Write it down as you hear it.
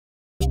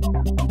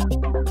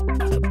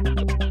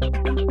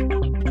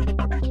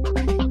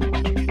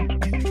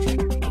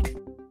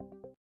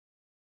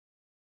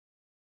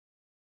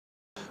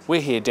We're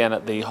here down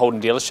at the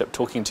Holden dealership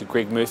talking to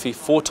Greg Murphy,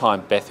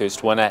 four-time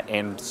Bathurst winner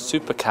and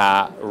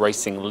supercar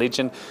racing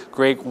legend.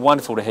 Greg,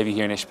 wonderful to have you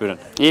here in Ashburton.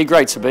 Yeah,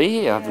 great to be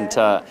here. I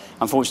haven't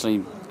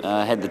unfortunately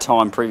had the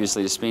time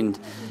previously to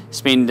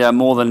spend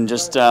more than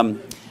just a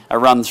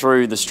run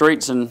through the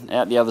streets and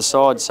out the other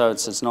side. So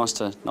it's nice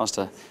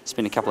to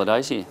spend a couple of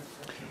days here.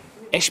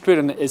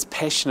 Ashburton is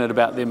passionate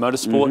about their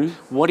motorsport.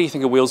 What do you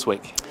think of Wheels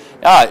Week?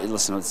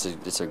 Listen,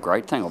 it's a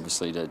great thing,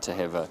 obviously, to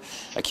have a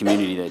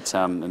community that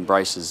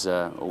embraces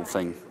all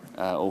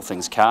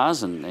things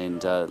cars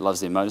and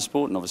loves their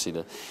motorsport. And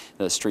obviously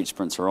the street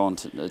sprints are on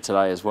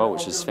today as well,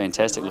 which is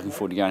fantastic. Looking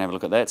forward to going and have a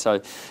look at that. So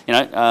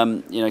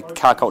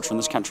car culture in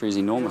this country is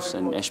enormous,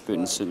 and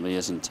Ashburton certainly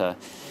isn't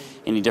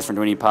any different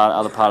to any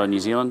other part of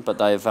New Zealand. But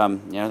they've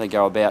they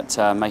go about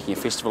making a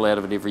festival out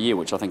of it every year,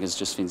 which I think has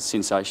just been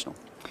sensational.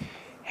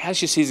 How's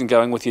your season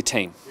going with your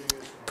team?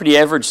 Pretty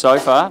average so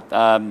far.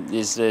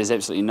 There's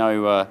absolutely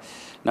no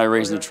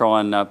reason to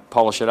try and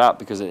polish it up,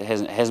 because it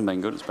hasn't been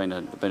good. It's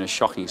been a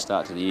shocking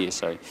start to the year,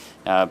 so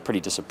pretty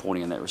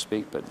disappointing in that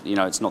respect. But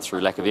it's not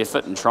through lack of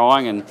effort and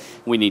trying, and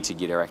we need to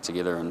get our act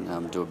together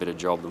and do a better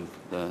job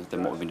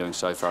than what we've been doing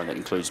so far, and that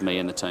includes me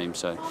and the team.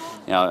 So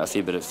a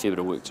fair bit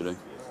of work to do.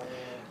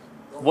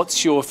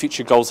 What's your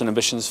future goals and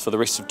ambitions for the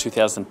rest of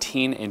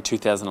 2010 and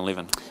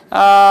 2011?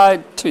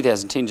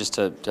 2010, just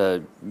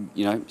to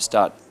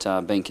start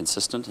being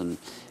consistent and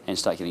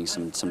start getting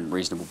some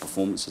reasonable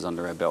performances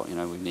under our belt.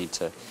 We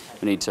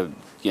need to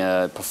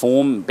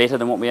perform better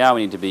than what we are.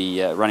 We need to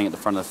be running at the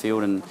front of the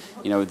field, and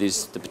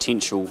the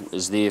potential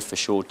is there for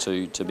sure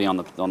to be on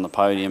the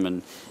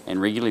podium and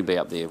regularly be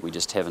up there. We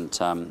just haven't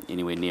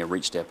anywhere near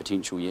reached our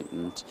potential yet,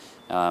 and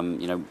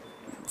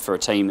for a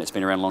team that's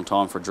been around a long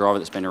time, for a driver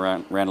that's been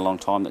around a long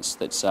time,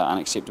 that's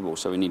unacceptable.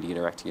 So we need to get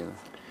our act together.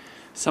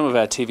 Some of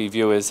our TV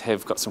viewers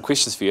have got some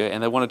questions for you,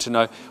 and they wanted to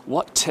know,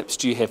 what tips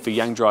do you have for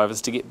young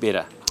drivers to get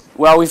better?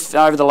 Well,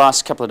 over the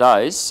last couple of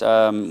days,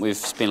 we've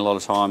spent a lot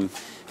of time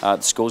at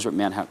the schools. We're at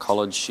Mount Hout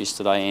College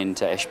yesterday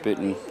and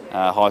Ashburton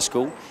High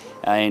School,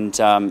 and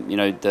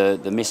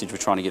the message we're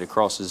trying to get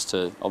across is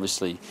to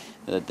obviously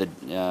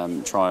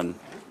try and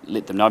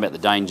let them know about the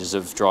dangers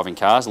of driving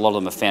cars. A lot of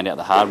them have found out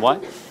the hard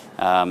way.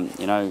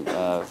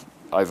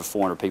 Over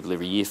 400 people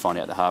every year find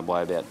out the hard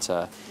way about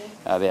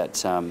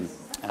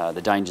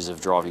the dangers of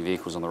driving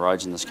vehicles on the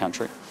roads in this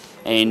country.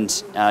 And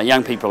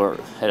young people are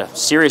at a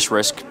serious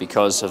risk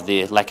because of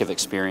their lack of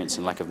experience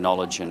and lack of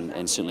knowledge,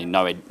 and certainly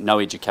no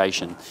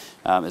education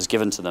is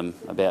given to them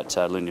about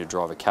learning to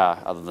drive a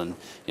car, other than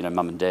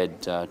mum and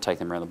dad take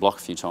them around the block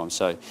a few times.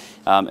 So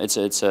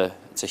it's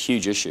a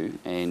huge issue,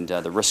 and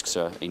the risks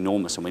are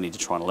enormous, and we need to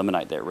try and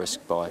eliminate that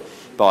risk by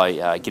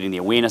getting the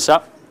awareness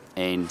up,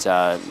 and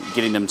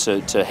getting them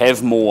to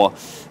have more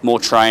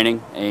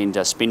training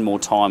and spend more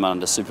time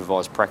under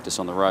supervised practice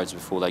on the roads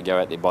before they go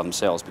out there by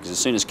themselves. Because as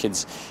soon as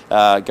kids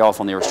go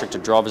off on their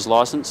restricted driver's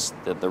licence,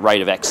 the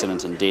rate of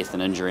accident and death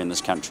and injury in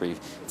this country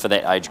for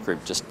that age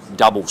group just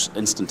doubles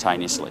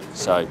instantaneously.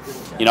 So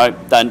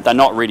they're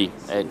not ready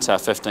at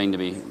 15 to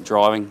be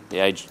driving.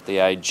 The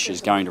age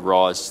is going to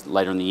rise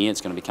later in the year.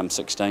 It's going to become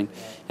 16,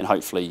 and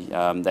hopefully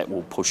that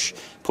will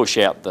push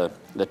out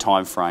the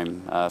time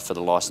frame for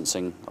the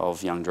licensing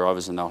of young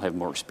drivers, and they'll have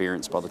more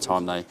experience by the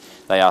time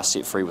they are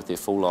set free with their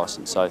full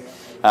licence. So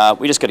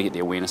we just got to get the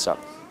awareness up.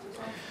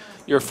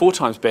 You're a 4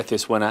 times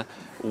Bathurst winner.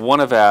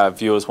 One of our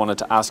viewers wanted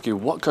to ask you,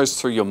 what goes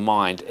through your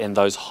mind in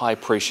those high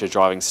pressure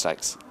driving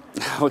stakes?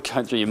 What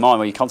goes through your mind?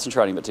 Well, you're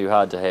concentrating a bit too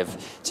hard to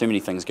have too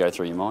many things go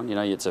through your mind.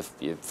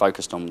 You're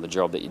focused on the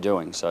job that you're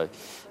doing. So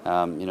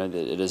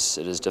it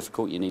is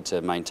difficult. You need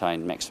to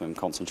maintain maximum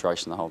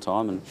concentration the whole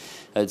time, and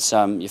it's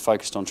you're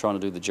focused on trying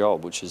to do the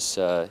job, which is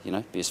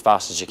be as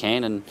fast as you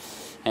can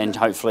and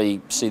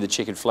hopefully see the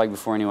checkered flag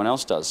before anyone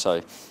else does.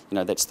 So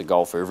that's the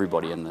goal for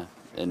everybody in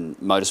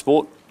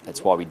motorsport.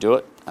 That's why we do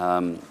it.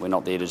 We're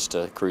not there just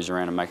to cruise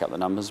around and make up the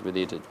numbers. We're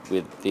there to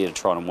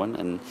try and win.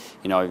 And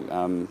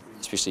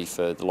especially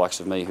for the likes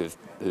of me who've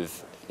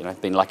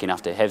been lucky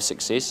enough to have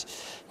success,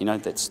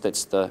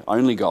 that's the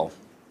only goal,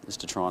 is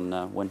to try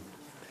and win.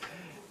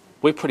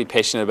 We're pretty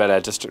passionate about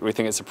our district. We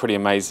think it's a pretty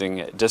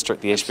amazing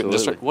district, the Ashburton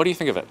district. What do you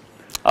think of it?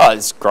 Oh,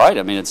 it's great.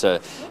 I mean, it's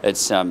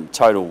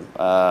total.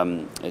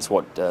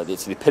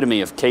 It's the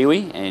epitome of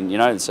Kiwi, and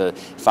it's a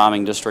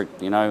farming district,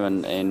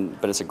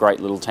 but it's a great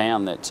little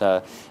town that,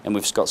 and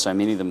we've got so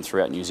many of them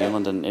throughout New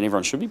Zealand, and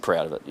everyone should be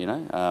proud of it.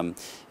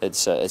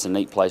 It's a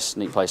neat place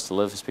to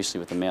live,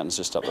 especially with the mountains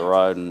just up the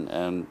road,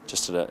 and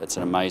it's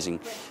an amazing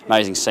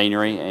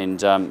scenery,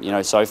 and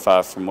so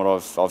far from what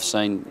I've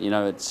seen,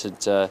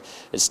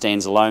 it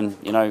stands alone,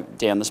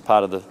 down this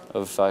part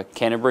of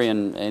Canterbury,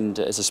 and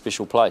it's a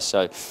special place.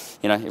 So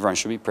everyone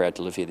should be proud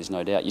to live here. There's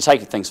no doubt. You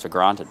take things for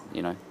granted.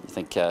 You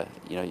think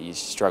you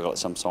struggle at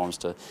sometimes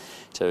to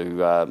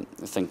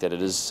think that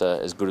it is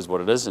as good as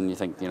what it is, and you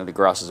think the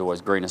grass is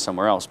always greener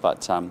somewhere else.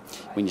 But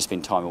when you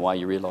spend time away,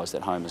 you realise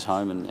that home is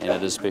home, and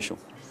it is special.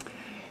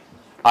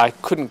 I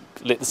couldn't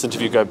let this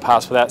interview go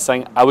past without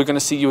saying, are we going to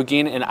see you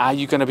again, and are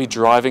you going to be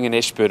driving in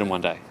Ashburton one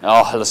day?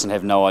 Oh, listen, I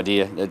have no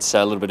idea. It's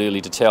a little bit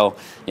early to tell.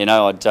 You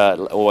know, I'd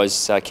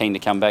always keen to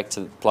come back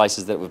to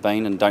places that we've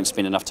been and don't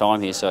spend enough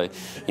time here. So,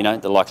 you know,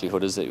 the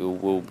likelihood is that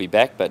we'll be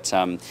back. But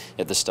at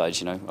this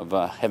stage, you know,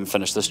 I haven't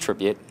finished this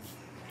trip yet.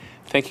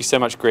 Thank you so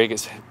much, Greg.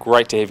 It's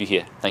great to have you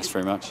here. Thanks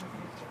very much.